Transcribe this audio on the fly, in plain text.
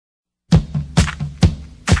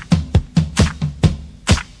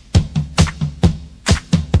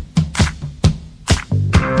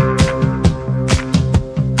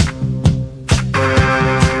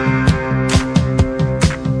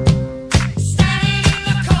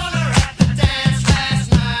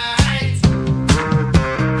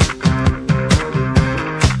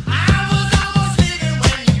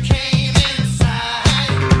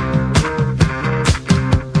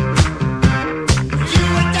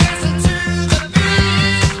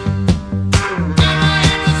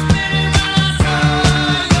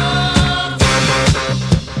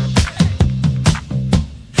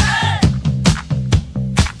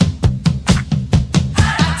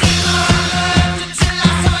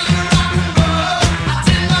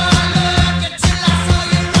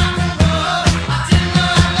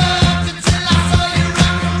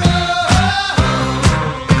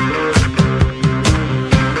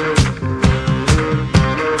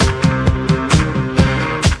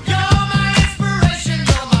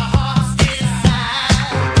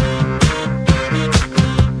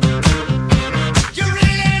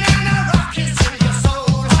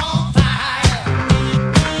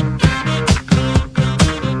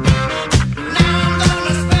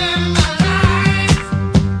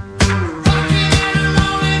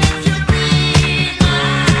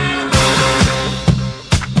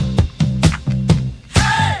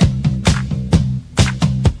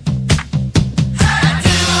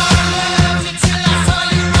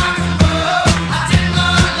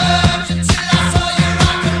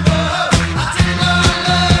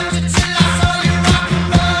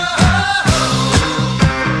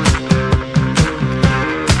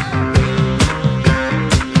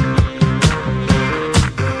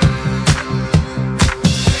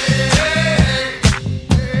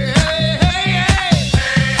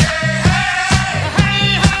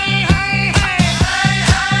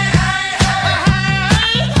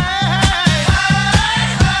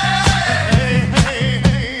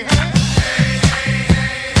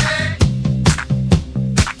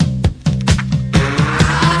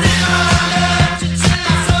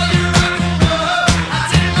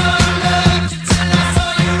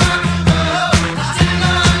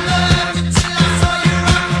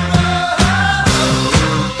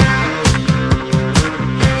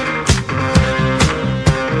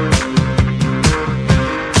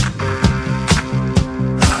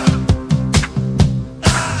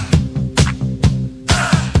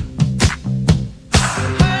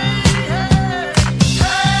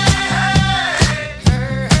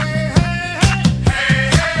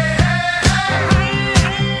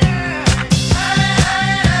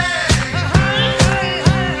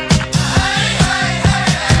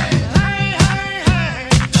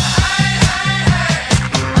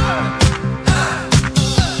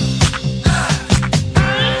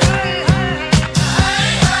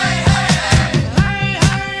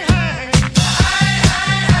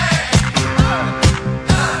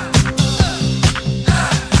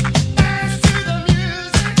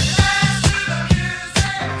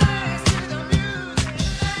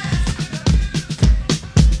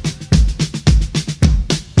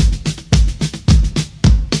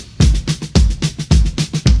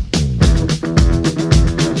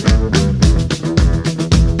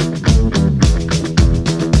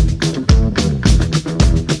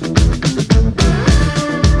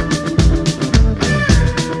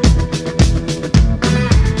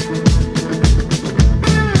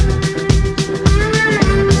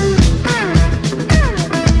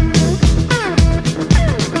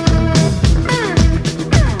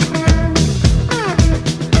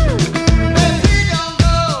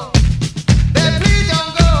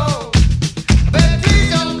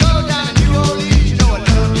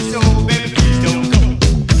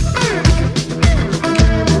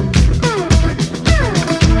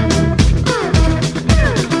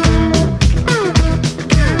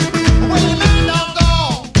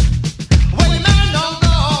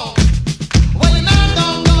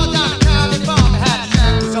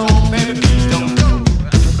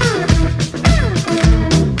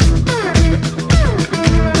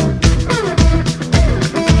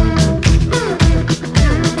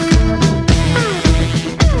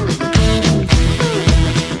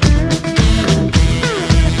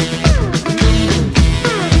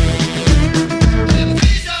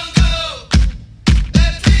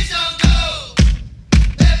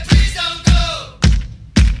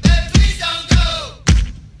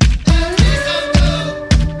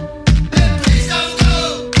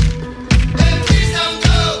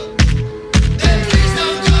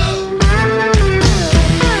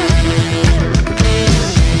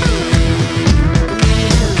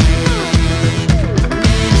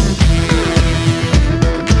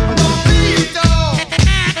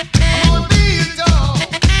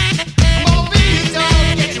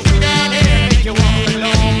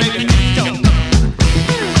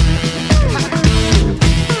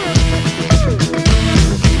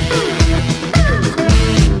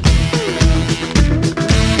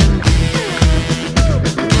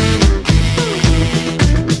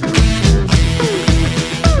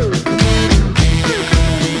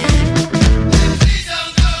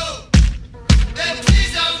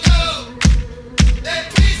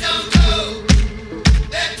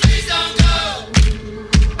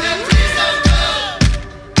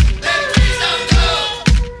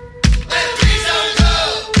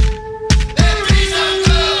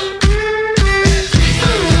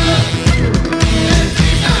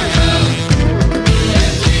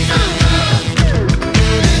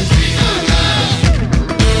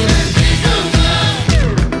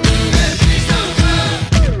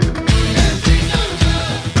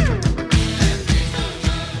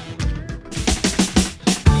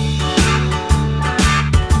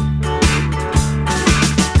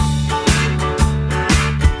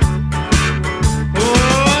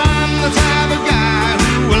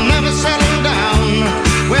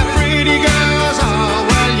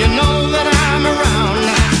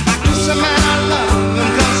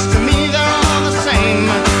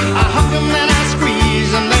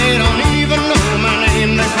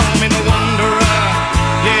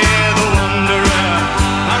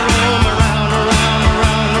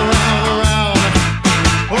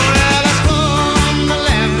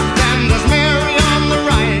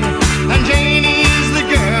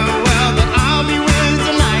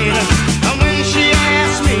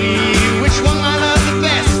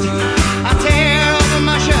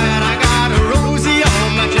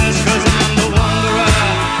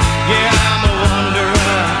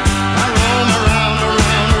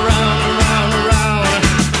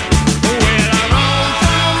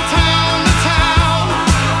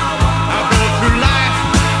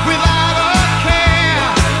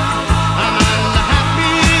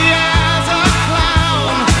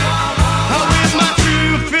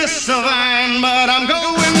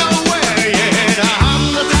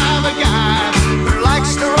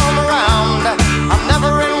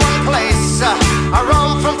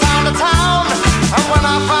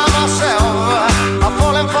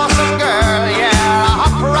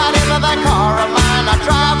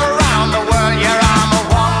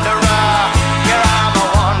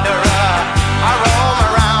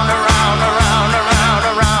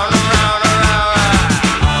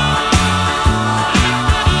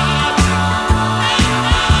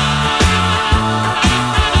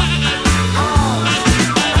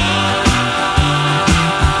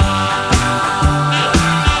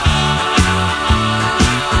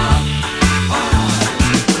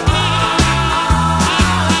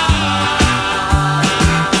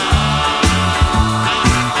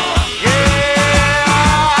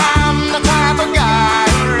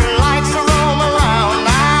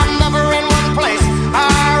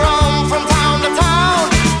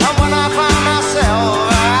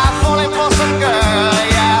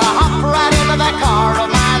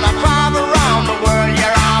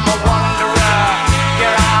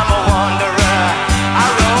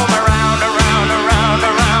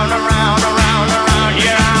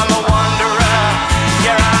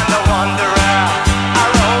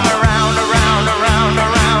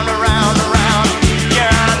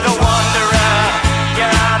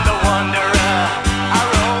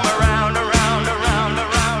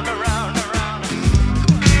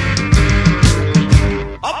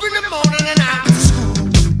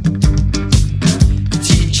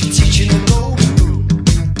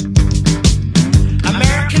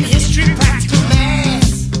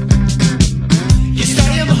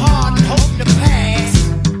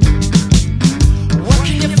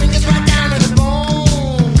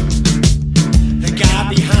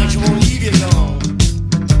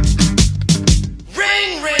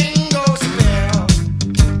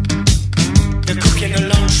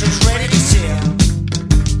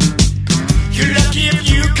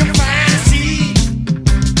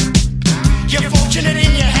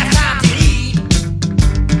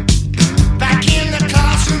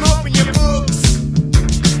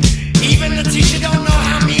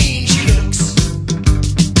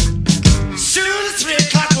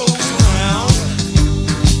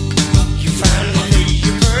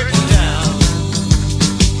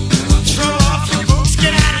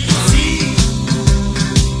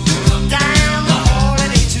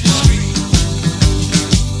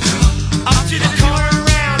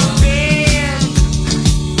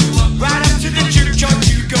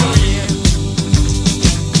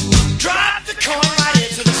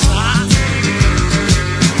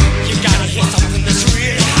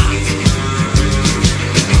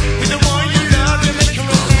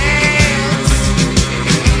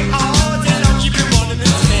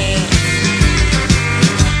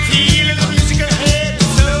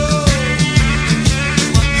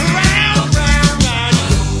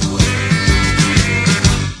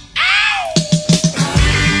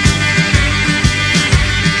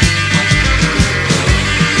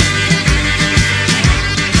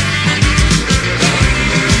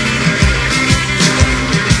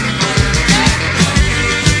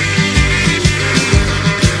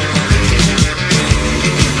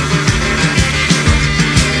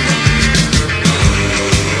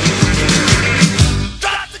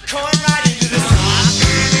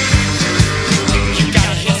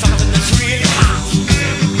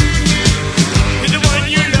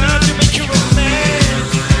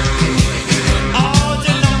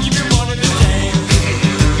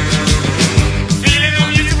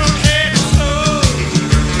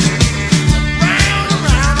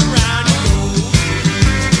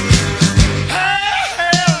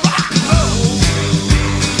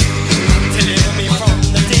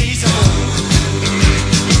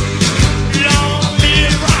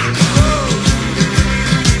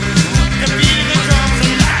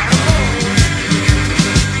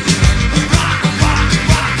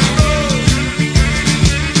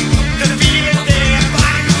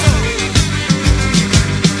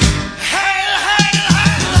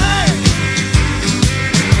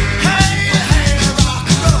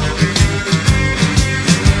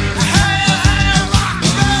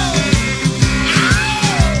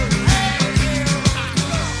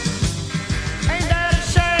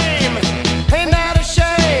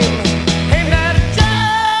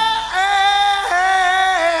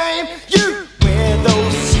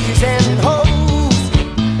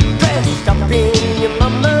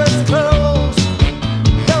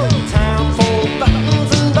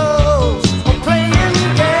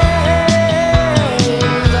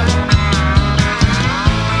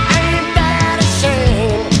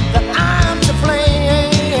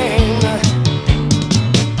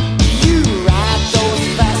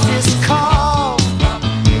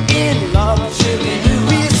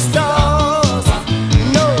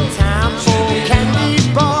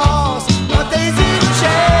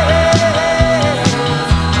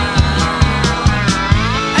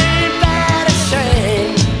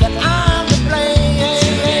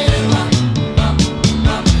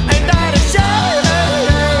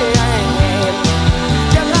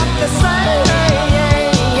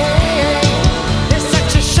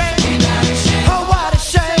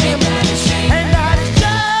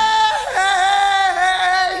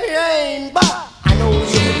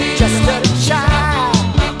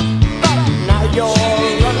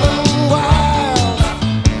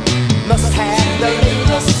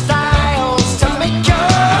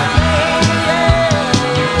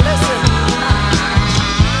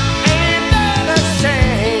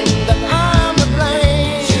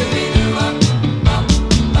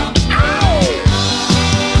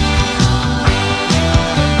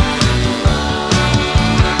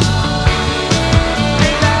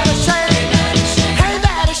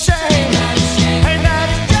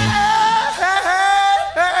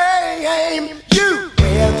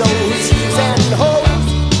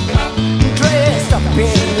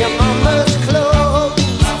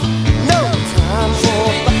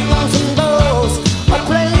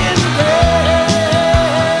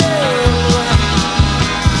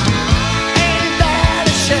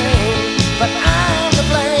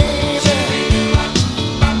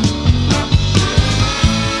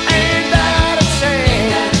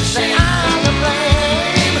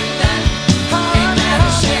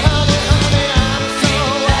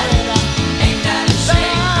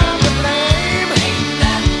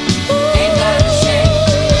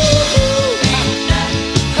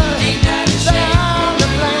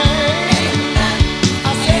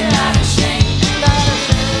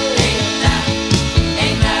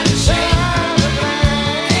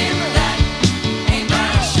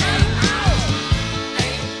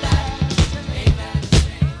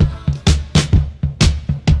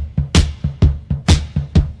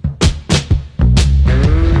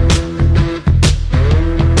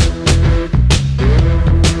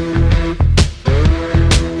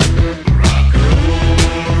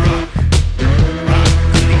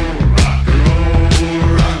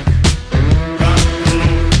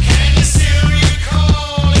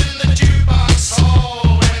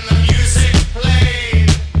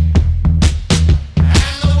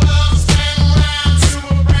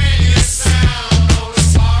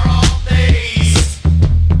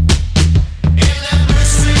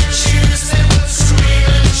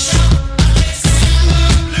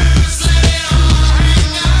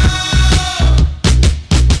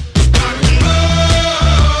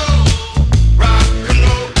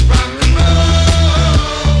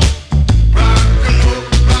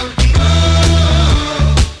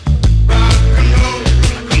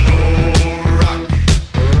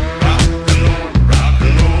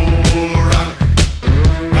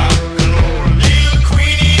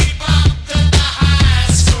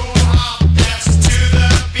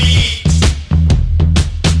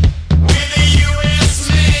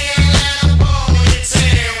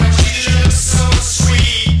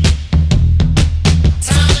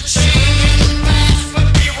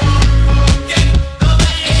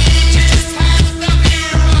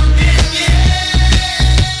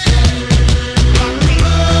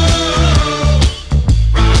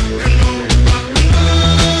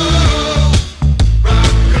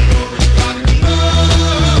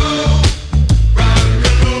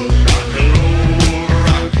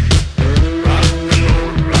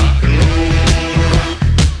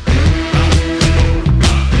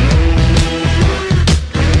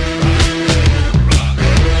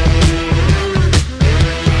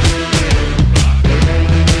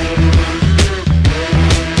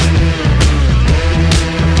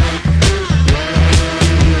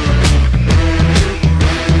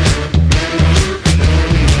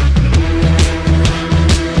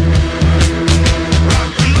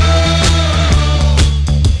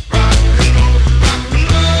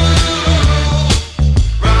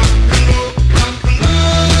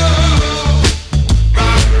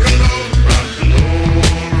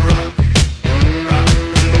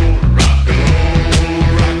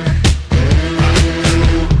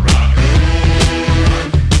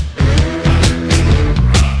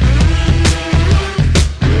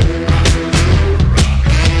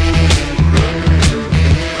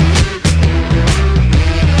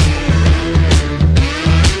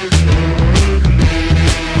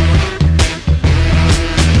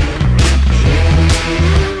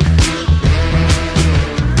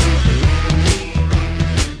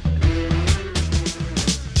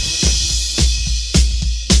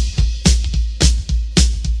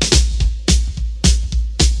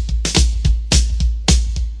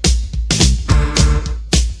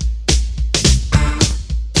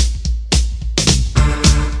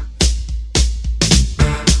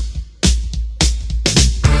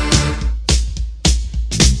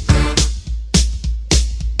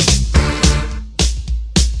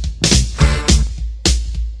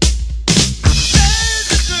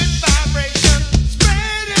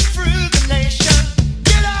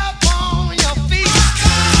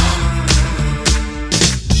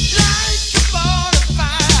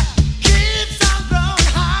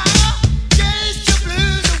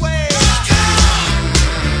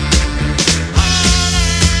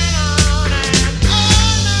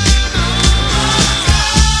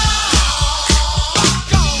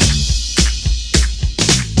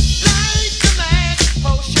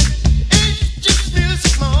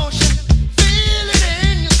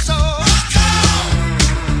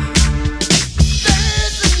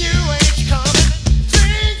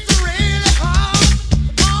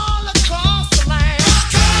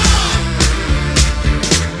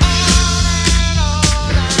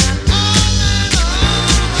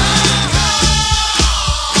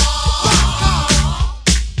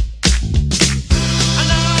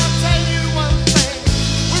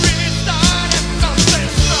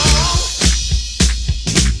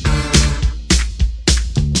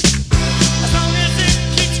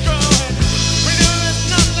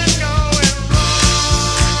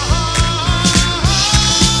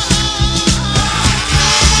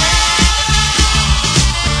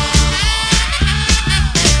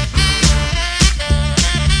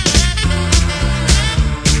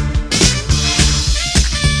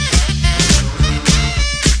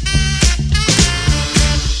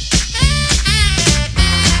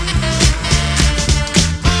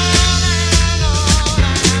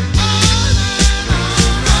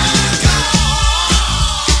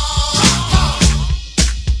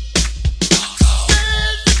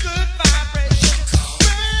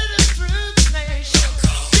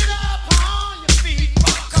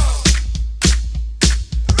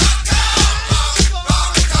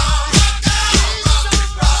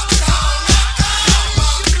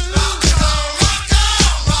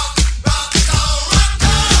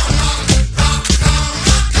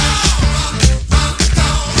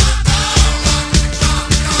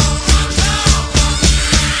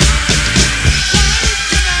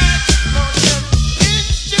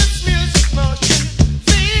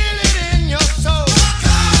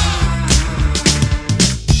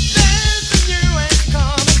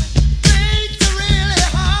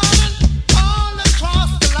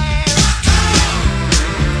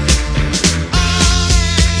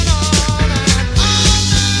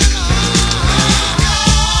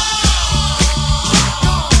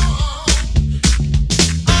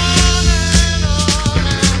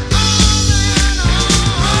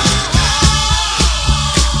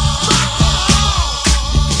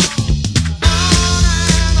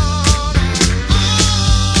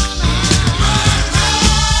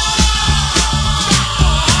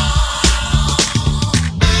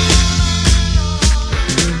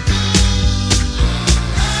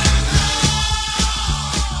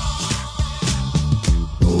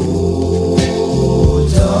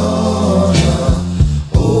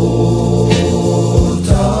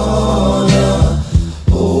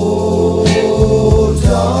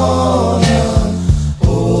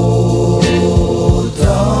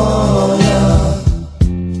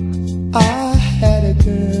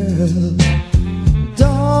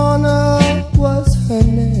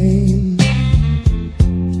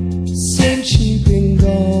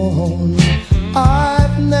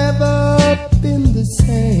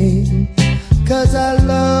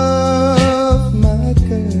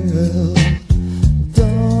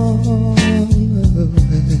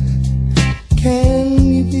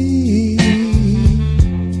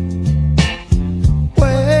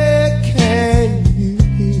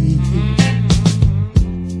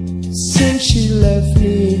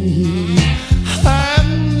me.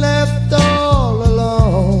 I'm left all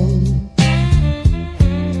alone,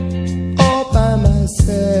 all by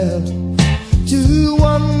myself, to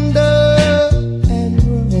wonder and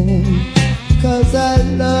roam, 'cause I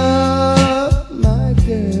love my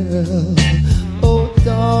girl. Oh,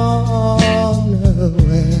 darling,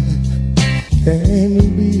 where can you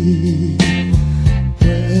be?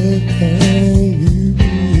 Where can you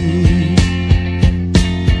be?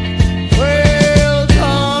 Well,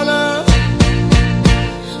 Donna,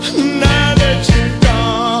 now that you're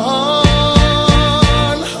gone,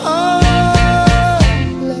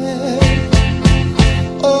 I'm left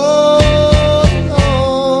all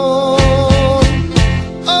alone,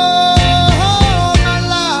 all my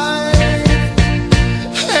life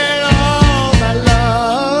and all my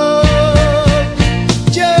love,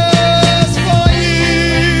 just for you.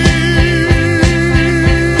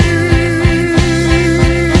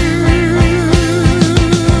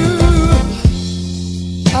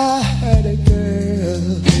 I had a girl,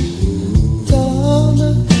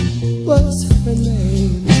 Donna was her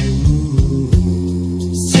name.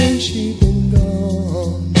 Since she's been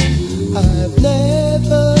gone, I've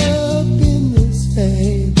never been the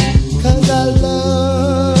same, 'cause I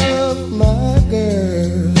love my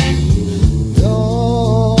girl.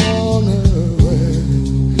 Donna, where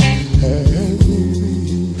can you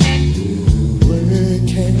be? Where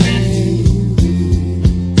can you be?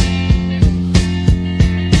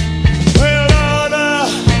 Well, Donna,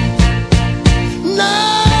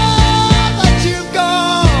 now that you've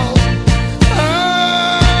gone,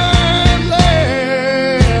 I'm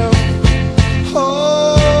left all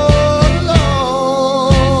alone,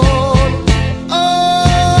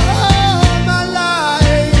 all my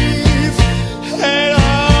life and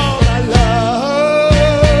all my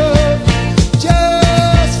love,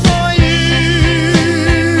 just for you.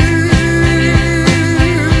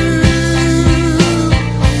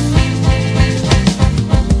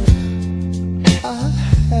 I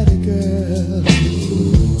had a girl,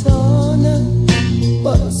 Donna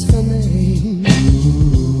was her name.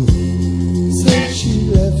 Since she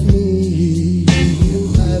left me,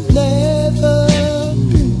 I've never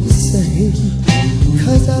been the same,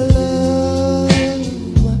 'cause I love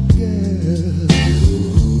my girl.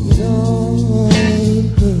 Donna,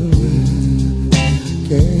 where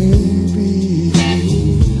can you be?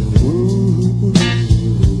 Ooh.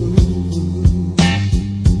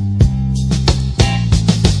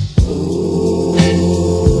 Oh,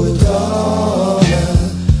 Donna,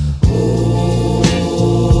 oh,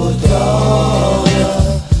 Donna,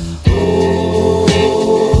 oh,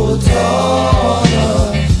 Donna,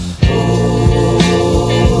 oh,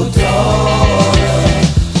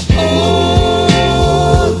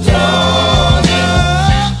 Donna,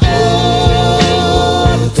 oh,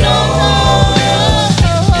 Donna,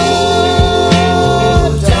 oh,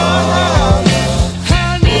 Donna, I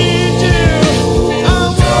need you, I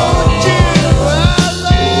want you, I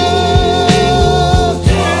love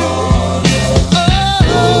you,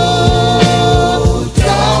 oh,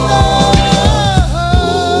 Donna.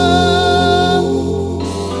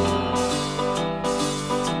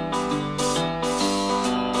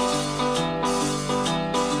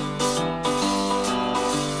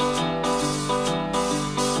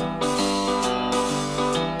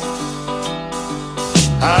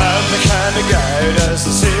 I'm the kind of guy who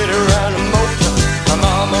doesn't sit around and mope. My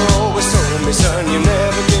mama always told me, son, you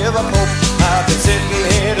never give up hope. I've been sitting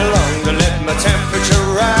here too long to let my temperature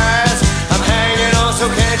rise. I'm hanging on, so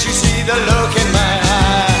can't you see the look in my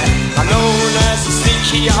eye? I'm known as a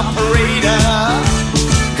sneaky operator,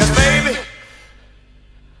 'cause baby,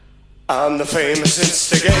 I'm the famous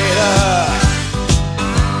instigator.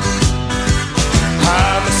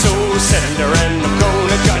 I'm a soul sender and I'm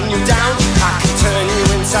gonna gun you down. I can turn you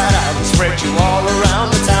inside out and spread you all around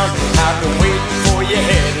the town. I've been waiting for your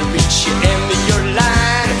head to reach your end of your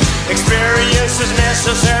line. Experience is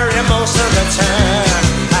necessary most of the time.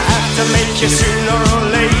 I have to make you sooner or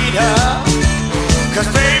later, 'cause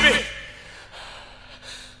baby,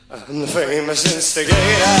 I'm the famous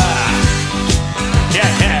instigator.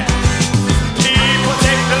 Yeah, yeah. People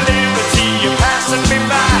take the liberty of passing me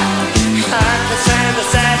by. I can stand the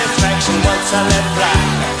satisfaction once I let fly.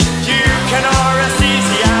 You can RS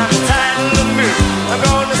easy, I'm entitled to move. I'm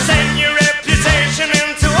gonna send your reputation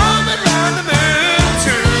into orbit round the moon.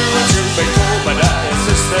 2 and 2 make 4, but I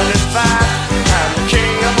insist that it's 5. I'm the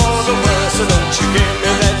king of all the world, so don't you give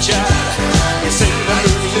me that job. You say the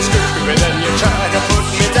moon is good, then you try to put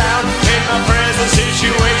me down. In my present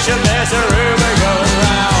situation, there's a rumor going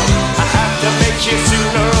round.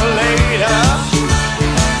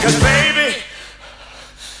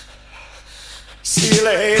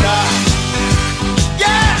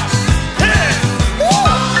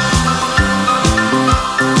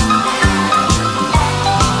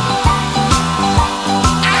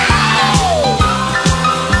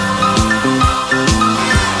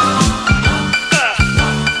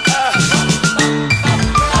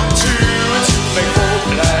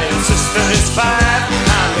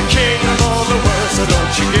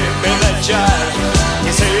 give me that jive.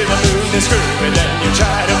 You say the moon is groovy, then you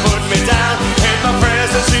try to put me down. In my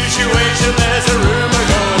present situation, there's a rumor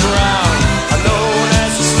going round. I'm known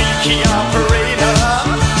as a sneaky operator.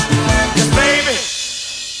 'Cause baby,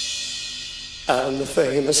 I'm the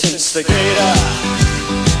famous instigator.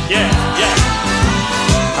 Yeah, yeah.